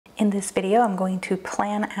In this video, I'm going to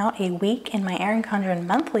plan out a week in my Erin Condren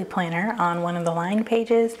Monthly Planner on one of the line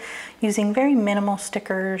pages using very minimal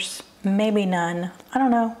stickers, maybe none. I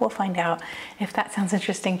don't know, we'll find out. If that sounds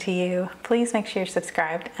interesting to you, please make sure you're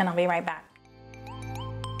subscribed and I'll be right back.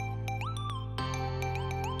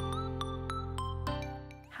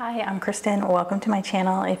 Hi, I'm Kristen. Welcome to my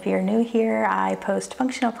channel. If you're new here, I post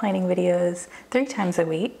functional planning videos 3 times a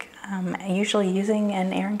week, usually using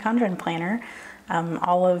an Erin Condren planner.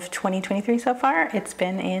 All of 2023 so far, it's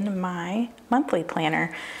been in my monthly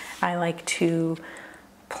planner. I like to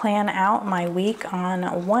plan out my week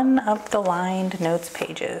on one of the lined notes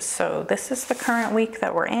pages. So this is the current week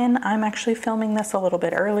that we're in. I'm actually filming this a little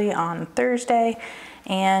bit early on Thursday,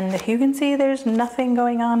 and you can see there's nothing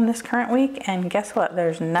going on this current week, and guess what?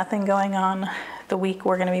 There's nothing going on the week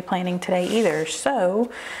we're going to be planning today either.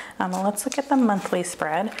 So let's look at the monthly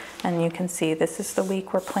spread, and you can see this is the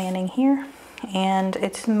week we're planning here. And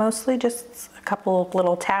it's mostly just a couple of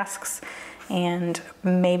little tasks and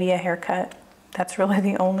maybe a haircut. That's really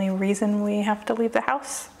the only reason we have to leave the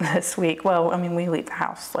house this week. Well, I mean, we leave the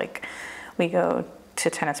house, like we go to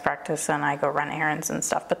tennis practice and I go run errands and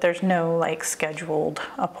stuff, but there's no like scheduled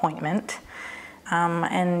appointment.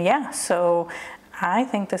 And yeah, so I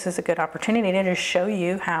think this is a good opportunity to just show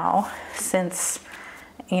you how, since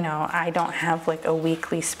I don't have like a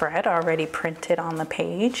weekly spread already printed on the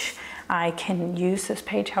page, I can use this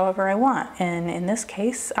page however I want. And in this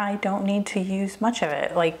case, I don't need to use much of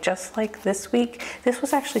it. Like just like this week, this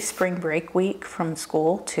was actually spring break week from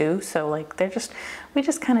school too. So like we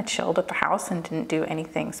just kind of chilled at the house and didn't do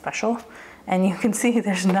anything special. And you can see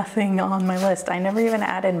there's nothing on my list. I never even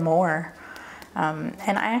added more.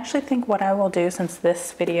 And I actually think what I will do, since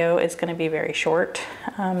this video is going to be very short,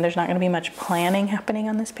 there's not going to be much planning happening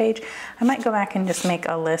on this page, I might go back and just make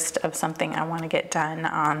a list of something I want to get done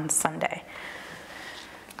on Sunday.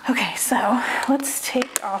 Okay, so let's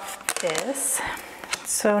take off this.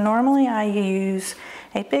 So normally I use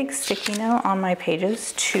a big sticky note on my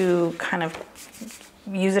pages to kind of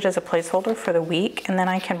use it as a placeholder for the week, and then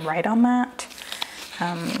I can write on that.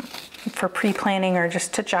 For pre-planning or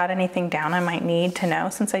just to jot anything down I might need to know,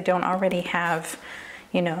 since I don't already have,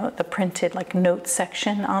 the printed like notes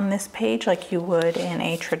section on this page like you would in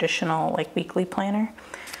a traditional like weekly planner.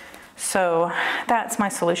 So that's my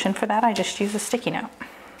solution for that. I just use a sticky note.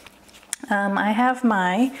 I have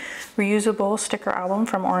my reusable sticker album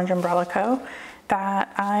from Orange Umbrella Co.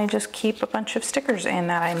 that I just keep a bunch of stickers in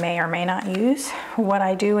that I may or may not use. What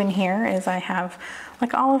I do in here is I have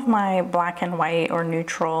like all of my black and white or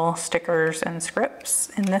neutral stickers and scripts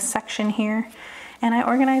in this section here, and I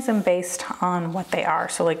organize them based on what they are.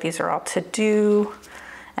 So like these are all to do,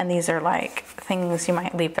 and these are like things you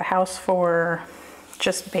might leave the house for,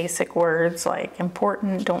 just basic words like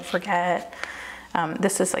important, don't forget.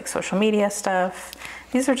 This is like social media stuff.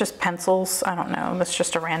 These are just pencils. I don't know, that's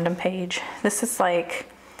just a random page. This is like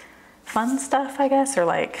fun stuff, I guess, or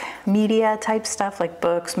like media type stuff like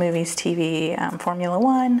books, movies, TV, Formula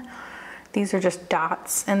 1. These are just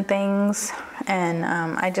dots and things. And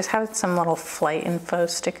I just have some little flight info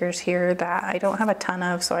stickers here that I don't have a ton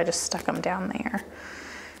of, so I just stuck them down there.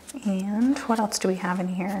 And what else do we have in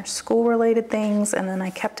here? School related things, and then I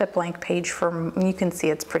kept a blank page for, you can see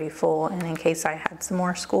it's pretty full, and in case I had some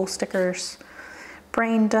more school stickers.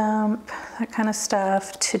 Brain dump, that kind of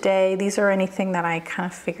stuff. Today, these are anything that I kind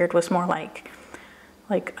of figured was more like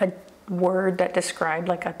a word that described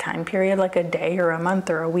like a time period, like a day or a month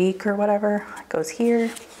or a week or whatever. It goes here.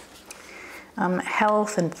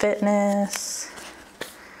 Health and fitness,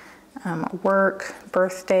 work,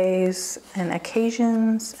 birthdays and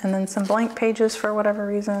occasions, and then some blank pages for whatever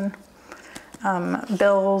reason.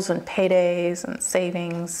 Bills and paydays and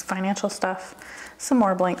savings, financial stuff, some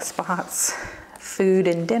more blank spots. Food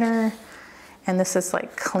and dinner, and this is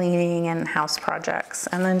like cleaning and house projects,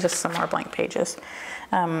 and then just some more blank pages.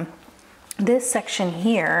 This section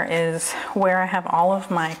here is where I have all of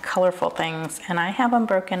my colorful things, and I have them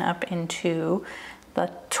broken up into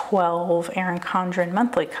the 12 Erin Condren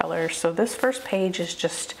monthly colors. So this first page is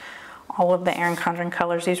just all of the Erin Condren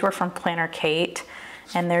colors. These were from Planner Kate,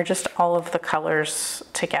 and they're just all of the colors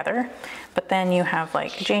together. But then you have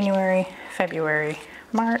like January, February,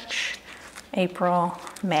 March, April,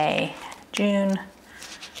 May, June,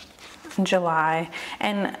 July.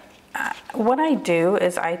 And what I do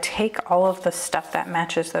is I take all of the stuff that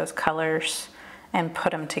matches those colors and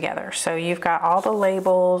put them together. So you've got all the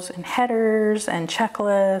labels and headers and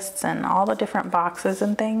checklists and all the different boxes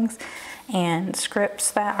and things, and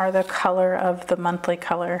scripts that are the color of the monthly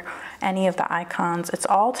color, any of the icons. It's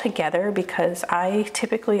all together because I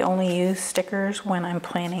typically only use stickers when I'm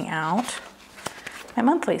planning out. my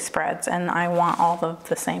monthly spreads, and I want all of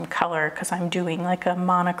the same color because I'm doing like a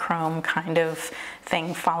monochrome kind of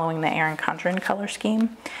thing following the Erin Condren color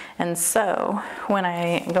scheme. And so when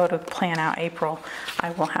I go to plan out April,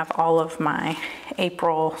 I will have all of my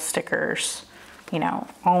April stickers, you know,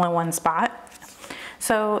 all in one spot.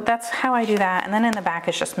 So that's how I do that. And then in the back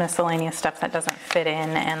is just miscellaneous stuff that doesn't fit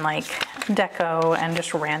in, and like deco and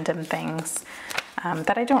just random things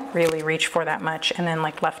that I don't really reach for that much, and then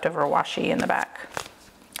like leftover washi in the back.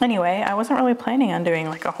 Anyway, I wasn't really planning on doing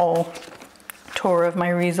like a whole tour of my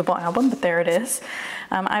reusable album, but there it is.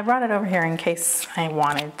 I brought it over here in case I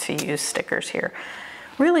wanted to use stickers here.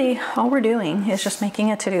 Really, all we're doing is just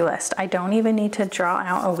making a to-do list. I don't even need to draw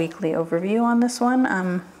out a weekly overview on this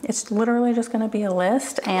one. It's literally just gonna be a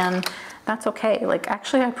list, and that's okay. Like,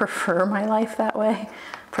 actually, I prefer my life that way.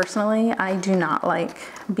 Personally, I do not like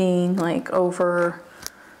being like over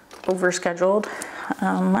scheduled.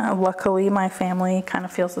 Luckily, my family kind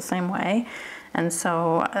of feels the same way. And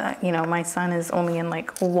so, you know, my son is only in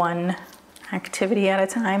like one activity at a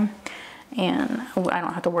time, and I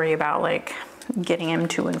don't have to worry about like getting him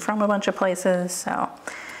to and from a bunch of places. So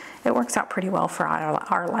it works out pretty well for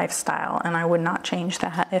our lifestyle, and I would not change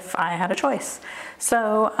that if I had a choice.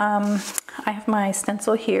 So I have my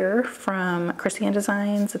stencil here from Christian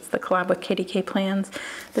Designs. It's the collab with KDK Plans.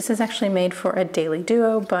 This is actually made for a daily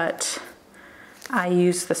duo, but I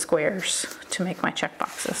use the squares to make my check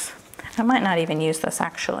boxes. I might not even use this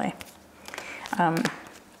actually.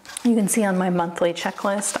 You can see on my monthly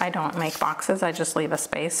checklist, I don't make boxes, I just leave a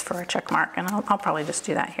space for a check mark, and I'll probably just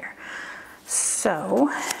do that here.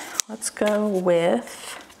 So let's go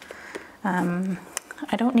with, I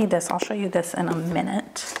don't need this, I'll show you this in a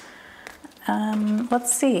minute.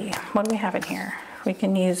 Let's see, what do we have in here? We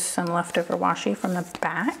can use some leftover washi from the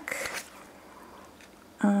back.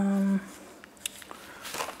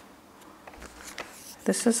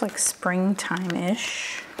 This is like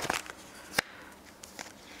springtime-ish.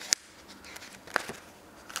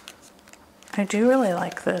 I do really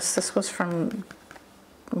like this. This was from,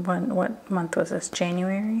 what month was this?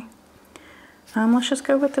 January? Let's just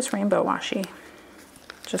go with this rainbow washi,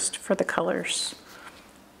 just for the colors.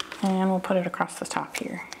 And we'll put it across the top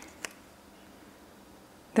here.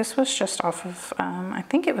 This was just off of, I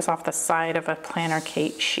think it was off the side of a Planner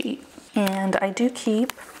Kate sheet. And I do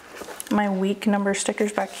keep my week number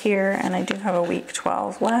stickers back here, and I do have a week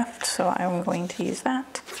 12 left, so I'm going to use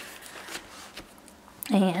that.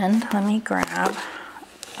 And let me grab,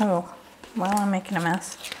 oh, well, I'm making a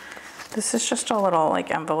mess. This is just a little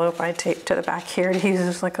like envelope I taped to the back here to use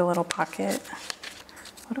as like a little pocket.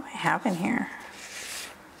 What do I have in here?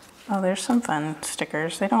 Oh, there's some fun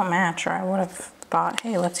stickers. They don't match, or I would have thought,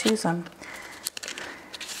 hey, let's use them.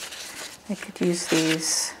 I could use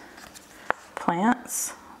these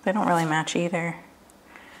plants. They don't really match either.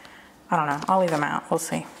 I don't know, I'll leave them out, we'll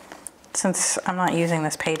see. Since I'm not using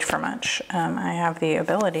this page for much, I have the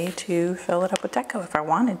ability to fill it up with deco if I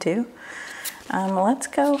wanted to. Let's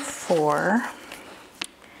go for,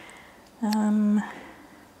 I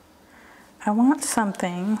want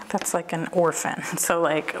something that's like an orphan. So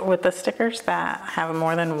like with the stickers that have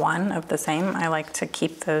more than one of the same, I like to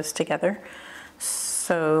keep those together.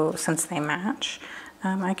 So since they match,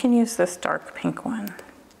 I can use this dark pink one,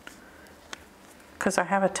 because I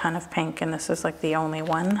have a ton of pink, and this is like the only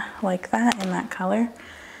one like that in that color.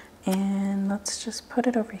 And let's just put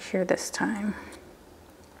it over here this time.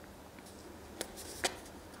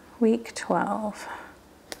 Week 12.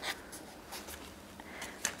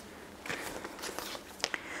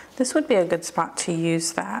 This would be a good spot to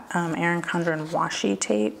use that Erin Condren washi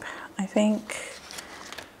tape, I think.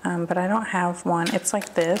 But I don't have one. It's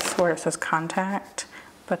like this, where it says contact.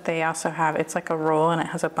 But they also have, it's like a roll, and it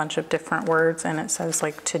has a bunch of different words, and it says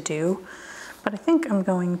like to do. But I think I'm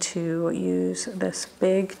going to use this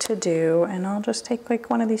big to do, and I'll just take like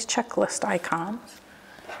one of these checklist icons.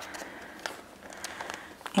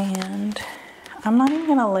 And I'm not even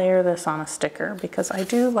gonna layer this on a sticker, because I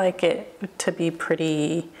do like it to be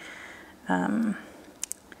pretty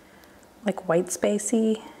like white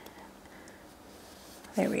spacey.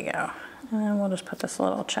 There we go. And then we'll just put this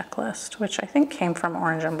little checklist, which I think came from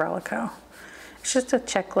Orange Umbrella Co. It's just a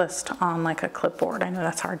checklist on like a clipboard. I know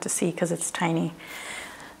that's hard to see because it's tiny.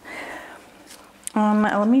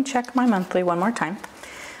 Let me check my monthly one more time.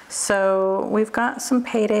 So we've got some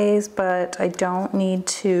paydays, but I don't need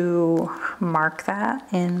to mark that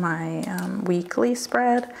in my weekly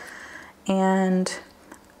spread. And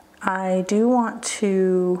I do want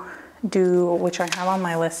to do, which I have on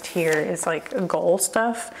my list here, is like goal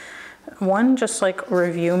stuff, one, just like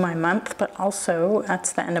review my month, but also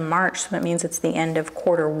that's the end of March, so that means it's the end of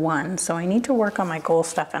quarter 1. So I need to work on my goal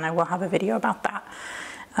stuff, and I will have a video about that.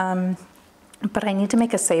 But I need to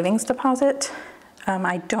make a savings deposit.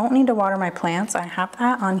 I don't need to water my plants. I have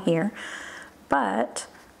that on here, but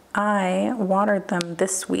I watered them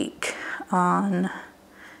this week on,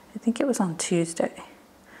 I think it was on Tuesday.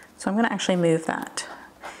 So I'm gonna actually move that.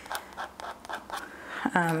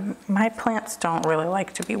 My plants don't really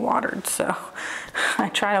like to be watered, so I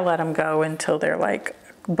try to let them go until they're like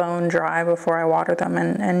bone dry before I water them.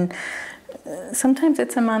 And sometimes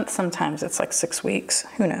it's a month, sometimes it's like 6 weeks,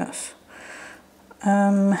 who knows.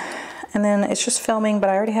 And then it's just filming, but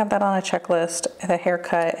I already have that on a checklist, the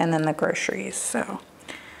haircut and then the groceries, so.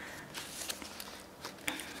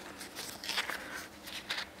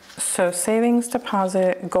 So savings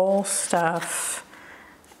deposit, goal stuff,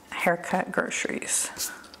 haircut,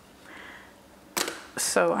 groceries.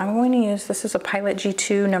 So I'm going to use, this is a Pilot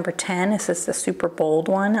G2 number 10. This is the super bold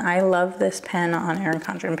one. I love this pen on Erin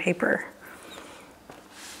Condren paper.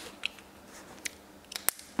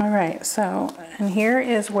 All right, so, and here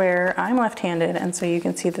is where I'm left-handed, and so you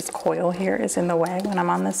can see this coil here is in the way when I'm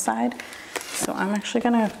on this side. So I'm actually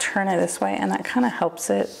gonna turn it this way, and that kind of helps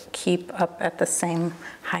it keep up at the same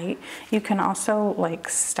height. You can also like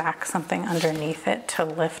stack something underneath it to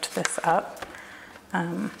lift this up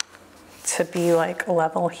to be like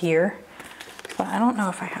level here. But I don't know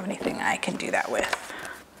if I have anything I can do that with,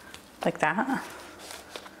 like that,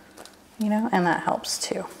 you know, and that helps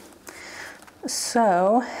too.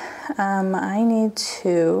 So I need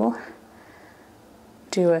to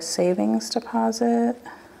do a savings deposit.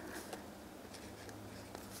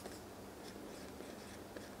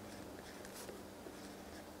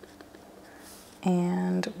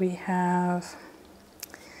 And we have,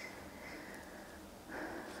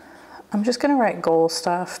 I'm just gonna write goal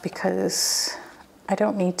stuff because I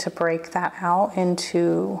don't need to break that out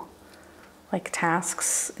into like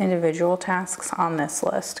tasks, individual tasks on this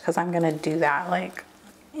list, because I'm gonna do that like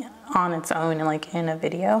on its own and like in a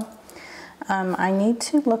video. I need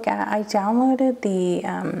to look at, I downloaded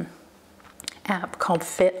the app called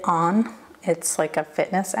Fit On. It's like a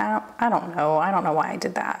fitness app. I don't know why I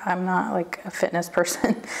did that. I'm not like a fitness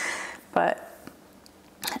person, but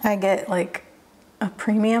I get like a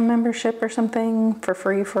premium membership or something for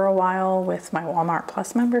free for a while with my Walmart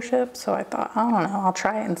Plus membership. So I thought, I don't know, I'll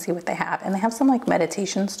try it and see what they have. And they have some like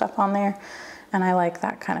meditation stuff on there, and I like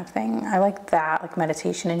that kind of thing. I like that, like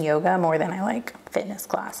meditation and yoga, more than I like fitness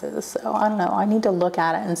classes. So I don't know, I need to look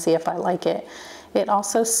at it and see if I like it. It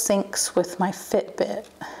also syncs with my Fitbit.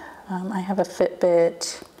 I have a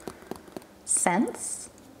Fitbit Sense.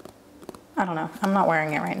 I don't know, I'm not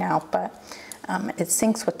wearing it right now, but it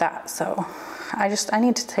syncs with that. So I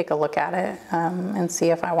need to take a look at it and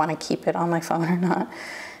see if I want to keep it on my phone or not.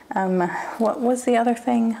 What was the other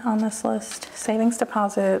thing on this list? Savings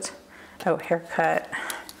deposit, oh, haircut.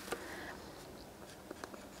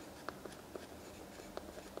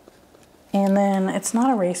 And then it's not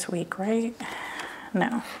a race week, right?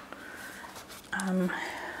 No.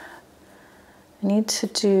 I need to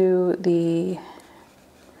do the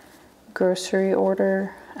grocery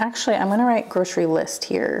order. Actually, I'm gonna write grocery list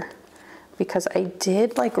here because I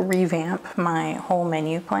did like revamp my whole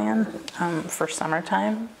menu plan for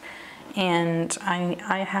summertime. And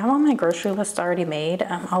I have all my grocery lists already made.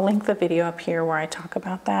 I'll link the video up here where I talk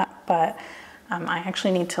about that, but I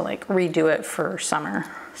actually need to like redo it for summer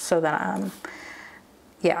so that,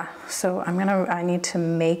 yeah, so I need to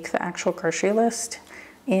make the actual grocery list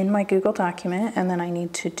in my Google document, and then I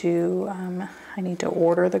need to do, I need to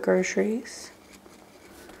order the groceries.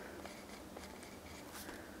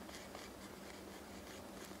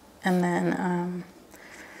 And then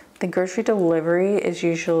the grocery delivery is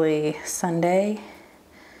usually Sunday.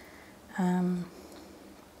 I'm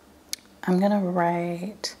gonna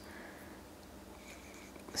write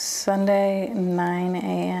Sunday 9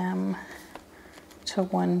 a.m. to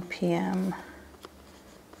 1 p.m.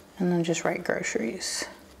 and then just write groceries.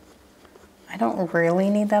 I don't really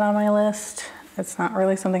need that on my list. It's not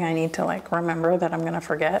really something I need to like remember that I'm gonna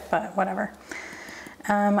forget, but whatever.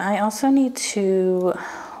 I also need to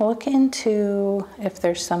look into if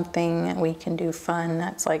there's something we can do fun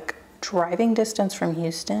that's like driving distance from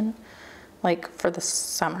Houston, like for the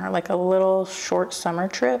summer, like a little short summer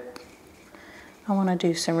trip. I want to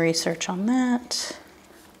do some research on that.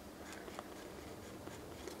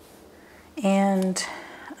 And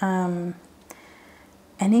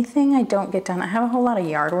anything I don't get done, I have a whole lot of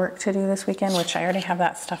yard work to do this weekend, which I already have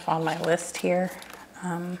that stuff on my list here.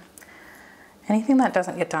 Anything that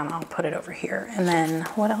doesn't get done, I'll put it over here. And then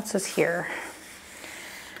what else is here?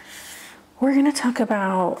 We're gonna talk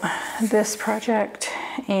about this project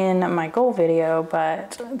in my goal video,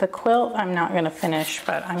 but the quilt I'm not gonna finish,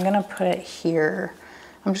 but I'm gonna put it here.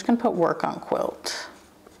 I'm just gonna put work on quilt.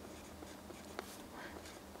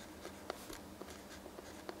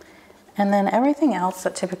 And then everything else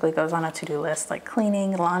that typically goes on a to-do list, like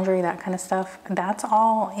cleaning, laundry, that kind of stuff, that's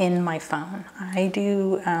all in my phone. I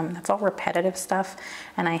do, that's all repetitive stuff,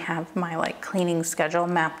 and I have my like cleaning schedule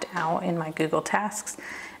mapped out in my Google Tasks.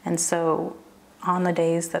 And so on the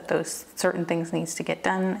days that those certain things needs to get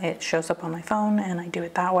done, it shows up on my phone and I do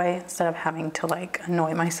it that way instead of having to like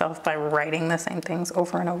annoy myself by writing the same things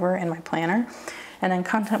over and over in my planner. And then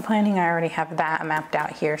content planning, I already have that mapped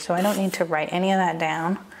out here, so I don't need to write any of that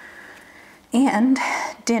down. And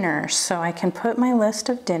dinners, so I can put my list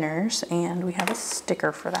of dinners, and we have a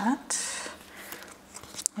sticker for that.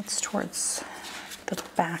 That's towards the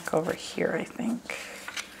back over here, I think.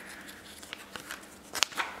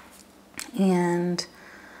 And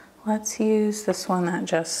let's use this one that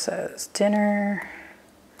just says dinner.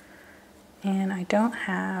 And I don't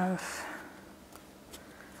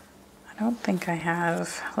think I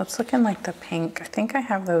have, let's look in like the pink. I think I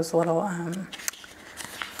have those little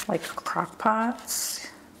like crock pots.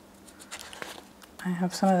 I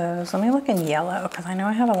have some of those. Let me look in yellow, because I know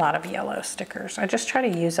I have a lot of yellow stickers. I just try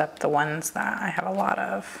to use up the ones that I have a lot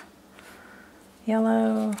of.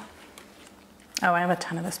 Yellow. Oh, I have a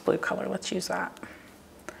ton of this blue color. Let's use that.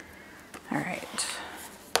 All right.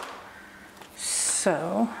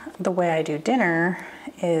 So the way I do dinner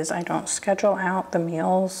is I don't schedule out the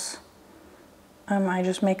meals. I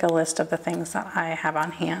just make a list of the things that I have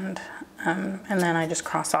on hand. And then I just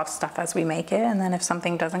cross off stuff as we make it. And then if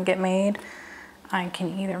something doesn't get made, I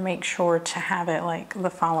can either make sure to have it like the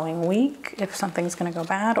following week if something's gonna go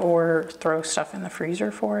bad, or throw stuff in the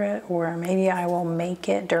freezer for it, or maybe I will make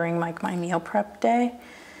it during like my meal prep day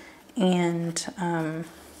and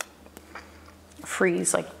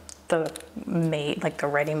freeze like the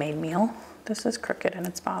ready-made meal. This is crooked and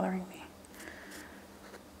it's bothering me.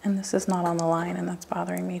 And this is not on the line, and that's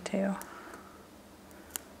bothering me too.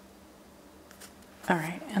 All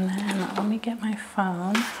right, and then let me get my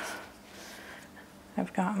phone.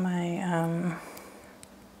 I've got my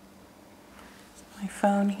my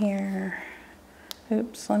phone here.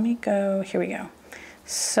 Oops, let me go, here we go.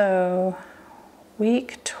 So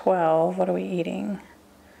week 12, what are we eating?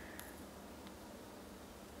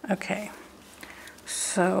 Okay,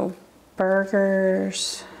 so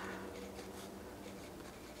burgers,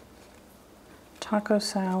 taco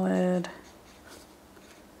salad.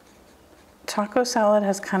 Taco salad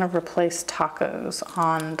has kind of replaced tacos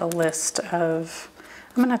on the list of,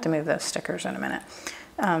 I'm gonna have to move those stickers in a minute.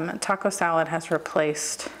 Taco salad has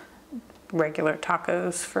replaced regular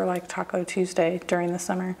tacos for like Taco Tuesday during the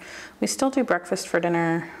summer. We still do breakfast for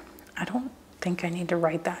dinner. I don't think I need to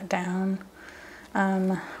write that down.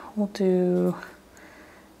 We'll do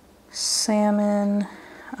salmon.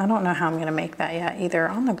 I don't know how I'm gonna make that yet, either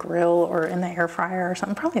on the grill or in the air fryer or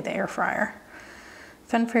something, probably the air fryer.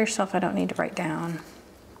 Fend for yourself, I don't need to write down.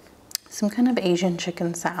 Some kind of Asian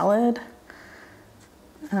chicken salad.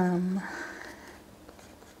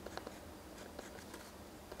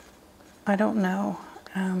 I don't know.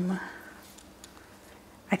 I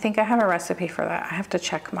think I have a recipe for that. I have to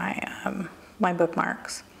check my, my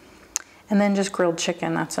bookmarks. And then just grilled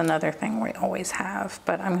chicken, that's another thing we always have,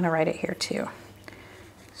 but I'm gonna write it here too.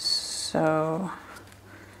 So,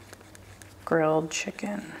 grilled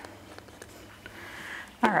chicken.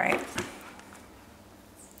 All right,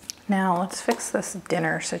 now let's fix this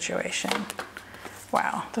dinner situation.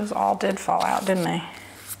 Wow, those all did fall out, didn't they?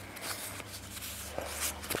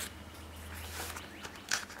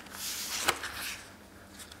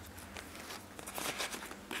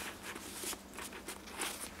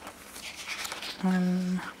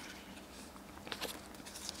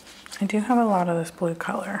 I do have a lot of this blue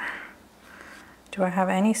color. Do I have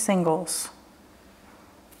any singles?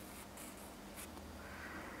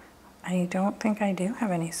 I don't think I do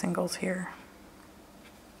have any singles here.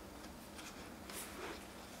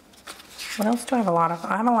 What else do I have a lot of?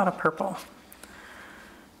 I have a lot of purple.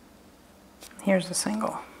 Here's a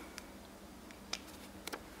single.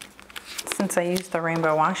 Since I used the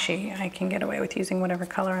rainbow washi, I can get away with using whatever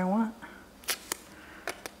color I want.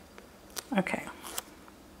 Okay.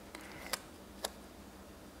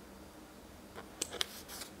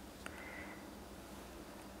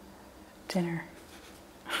 Dinner.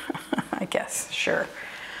 I guess, sure.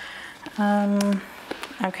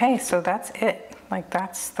 Okay, so that's it. Like,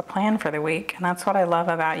 that's the plan for the week. And that's what I love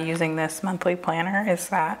about using this monthly planner, is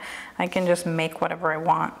that I can just make whatever I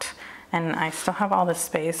want. And I still have all this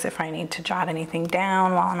space if I need to jot anything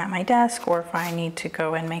down while I'm at my desk, or if I need to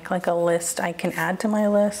go and make like a list I can add to my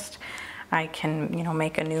list. I can, you know,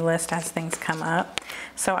 make a new list as things come up.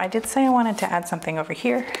 So I did say I wanted to add something over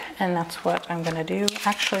here, and that's what I'm gonna do.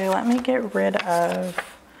 Actually, let me get rid of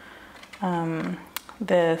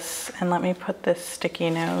this, and let me put this sticky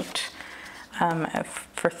note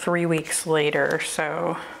for 3 weeks later.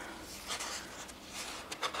 So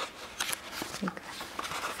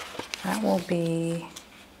that will be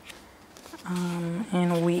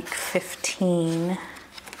in week 15.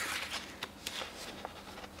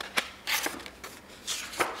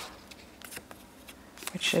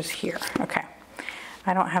 Which is here. Okay.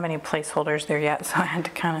 I don't have any placeholders there yet, so I had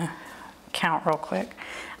to kind of count real quick.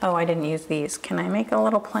 Oh, I didn't use these. Can I make a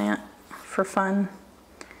little plant for fun?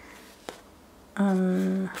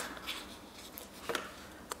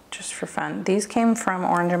 Just for fun. These came from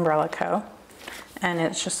Orange Umbrella Co. And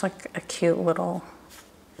it's just like a cute little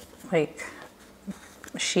like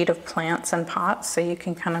sheet of plants and pots, so you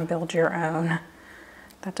can kind of build your own.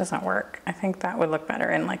 That doesn't work. I think that would look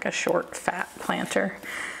better in like a short, fat planter.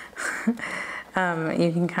 You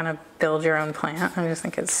can kind of build your own plant. I just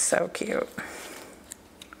think it's so cute.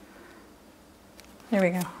 There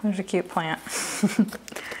we go. There's a cute plant.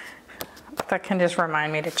 That can just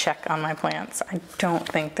remind me to check on my plants. I don't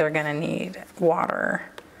think they're gonna need water.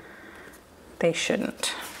 They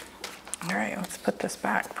shouldn't. All right, let's put this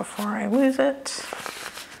back before I lose it.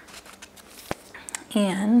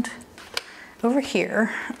 And over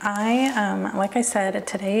here, like I said,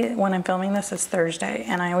 today when I'm filming this is Thursday,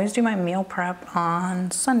 and I always do my meal prep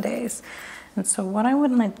on Sundays. And so what I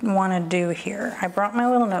would want to do here, I brought my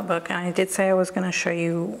little notebook, and I did say I was going to show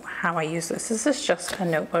you how I use this. This is just a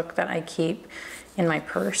notebook that I keep in my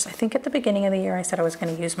purse. I think at the beginning of the year I said I was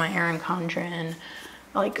going to use my Erin Condren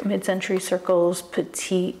like Mid-Century Circles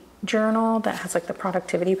Petite journal that has like the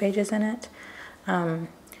productivity pages in it.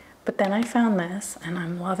 But then I found this, and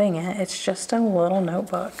I'm loving it. It's just a little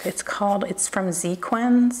notebook. It's from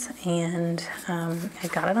Zequens, and I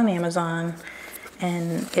got it on Amazon,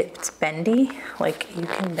 and it's bendy. Like, you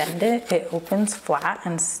can bend it. It opens flat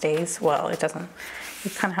and stays, well, it doesn't,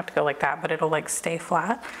 you kind of have to go like that, but it'll like stay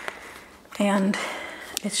flat. And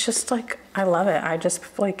it's just like, I love it. I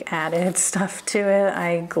just like added stuff to it.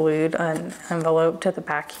 I glued an envelope to the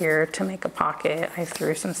back here to make a pocket. I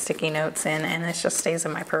threw some sticky notes in, and it just stays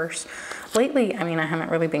in my purse. Lately, I mean, I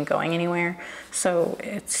haven't really been going anywhere, so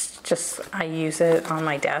it's just, I use it on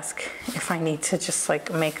my desk if I need to just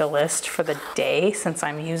like make a list for the day. Since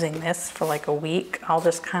I'm using this for like a week, I'll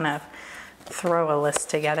just kind of throw a list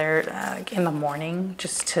together in the morning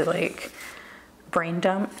just to like brain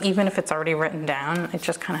dump. Even if it's already written down, it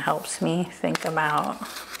just kind of helps me think about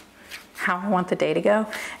how I want the day to go.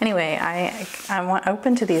 Anyway, I want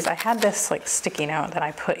open to these. I had this like sticky note that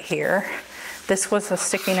I put here. This was a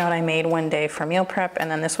sticky note I made one day for meal prep,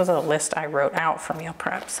 and then this was a list I wrote out for meal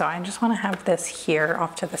prep. So I just want to have this here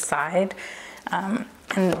off to the side, and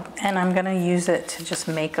I'm going to use it to just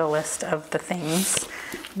make a list of the things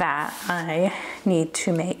that I need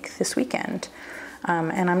to make this weekend.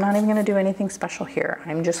 And I'm not even going to do anything special here.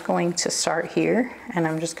 I'm just going to start here, and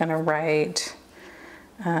I'm just going to write,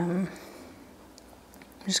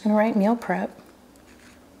 meal prep.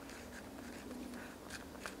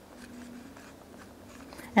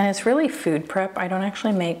 And it's really food prep. I don't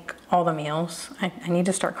actually make all the meals. I need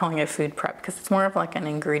to start calling it food prep because it's more of like an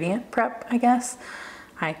ingredient prep, I guess.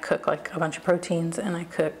 I cook like a bunch of proteins, and I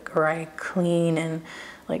clean and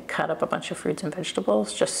like cut up a bunch of fruits and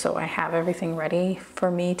vegetables just so I have everything ready for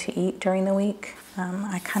me to eat during the week.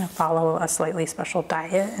 I kind of follow a slightly special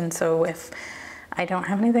diet, and so if I don't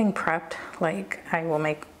have anything prepped, like, I will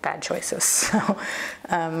make bad choices. So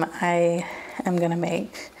I am gonna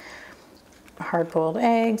make hard-boiled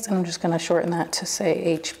eggs, and I'm just gonna shorten that to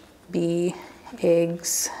say HB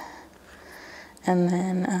eggs, and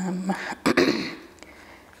then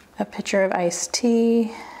a pitcher of iced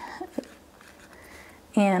tea.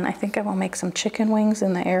 And I think I will make some chicken wings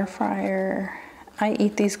in the air fryer. I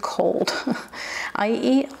eat these cold. I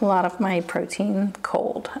eat a lot of my protein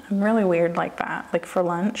cold. I'm really weird like that. Like for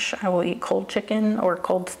lunch, I will eat cold chicken or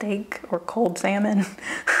cold steak or cold salmon.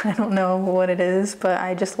 I don't know what it is, but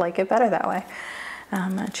I just like it better that way.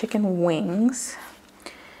 Chicken wings.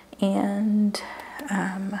 And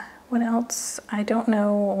what else? I don't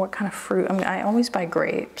know what kind of fruit. I always buy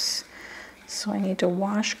grapes. So I need to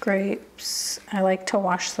wash grapes. I like to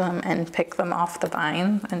wash them and pick them off the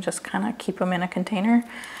vine and just kind of keep them in a container.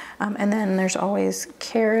 And then there's always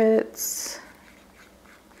carrots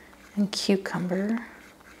and cucumber.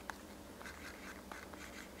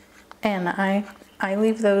 And I I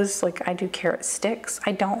leave those, like I do carrot sticks.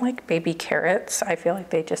 I don't like baby carrots. I feel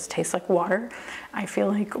like they just taste like water. I feel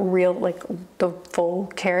like real, like the full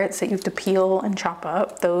carrots that you have to peel and chop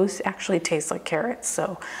up, those actually taste like carrots.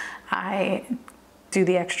 So I do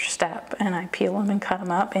the extra step and I peel them and cut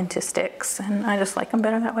them up into sticks, and I just like them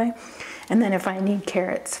better that way. And then if I need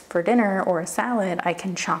carrots for dinner or a salad, I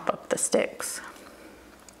can chop up the sticks.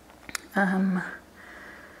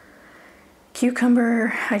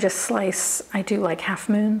 Cucumber, I just slice, I do like half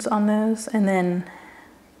moons on those, and then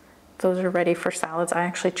those are ready for salads. I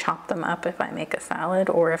actually chop them up if I make a salad,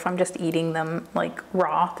 or if I'm just eating them like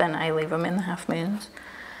raw, then I leave them in the half moons.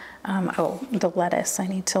 Oh, the lettuce, I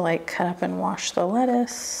need to like cut up and wash the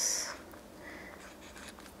lettuce.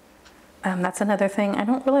 That's another thing. I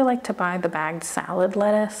don't really like to buy the bagged salad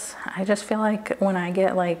lettuce. I just feel like when I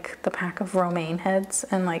get like the pack of romaine heads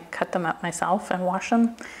and like cut them up myself and wash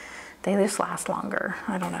them, they just last longer.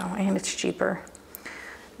 I don't know, and it's cheaper.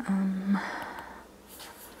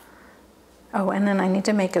 Oh, and then I need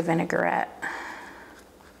to make a vinaigrette.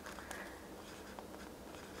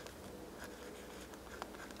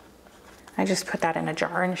 I just put that in a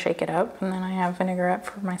jar and shake it up, and then I have vinaigrette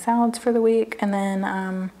for my salads for the week. And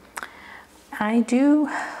then I do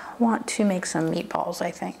want to make some meatballs, I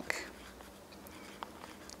think.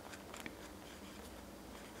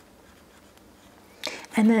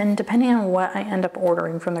 And then depending on what I end up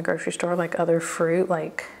ordering from the grocery store, like other fruit,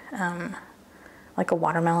 like a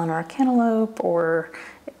watermelon or a cantaloupe, or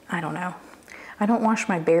I don't know. I don't wash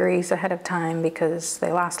my berries ahead of time because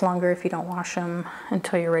they last longer if you don't wash them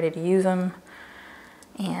until you're ready to use them.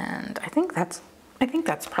 And I think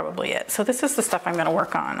that's probably it. So this is the stuff I'm going to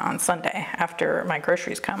work on Sunday after my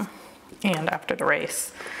groceries come and after the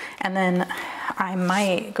race. And then I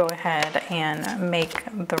might go ahead and make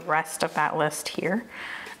the rest of that list here.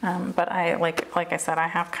 But I, like I said, I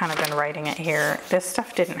have kind of been writing it here. This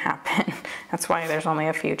stuff didn't happen. That's why there's only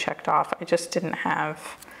a few checked off. I just didn't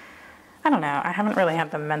have, I don't know, I haven't really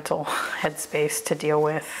had the mental headspace to deal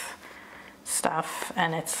with stuff,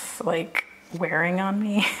 and it's like wearing on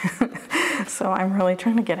me. So I'm really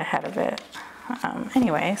trying to get ahead of it.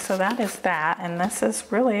 Anyway, so that is that, and this is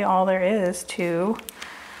really all there is to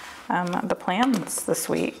the plans this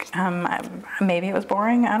week. Maybe it was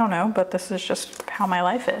boring, I don't know, but this is just how my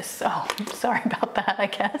life is. So sorry about that, I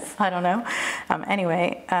guess. I don't know.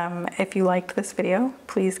 Anyway, if you liked this video,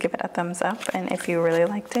 please give it a thumbs up. And if you really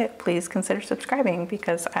liked it, please consider subscribing,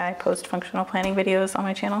 because I post functional planning videos on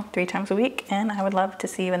my channel 3 times a week, and I would love to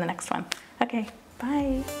see you in the next one. Okay,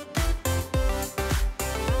 bye.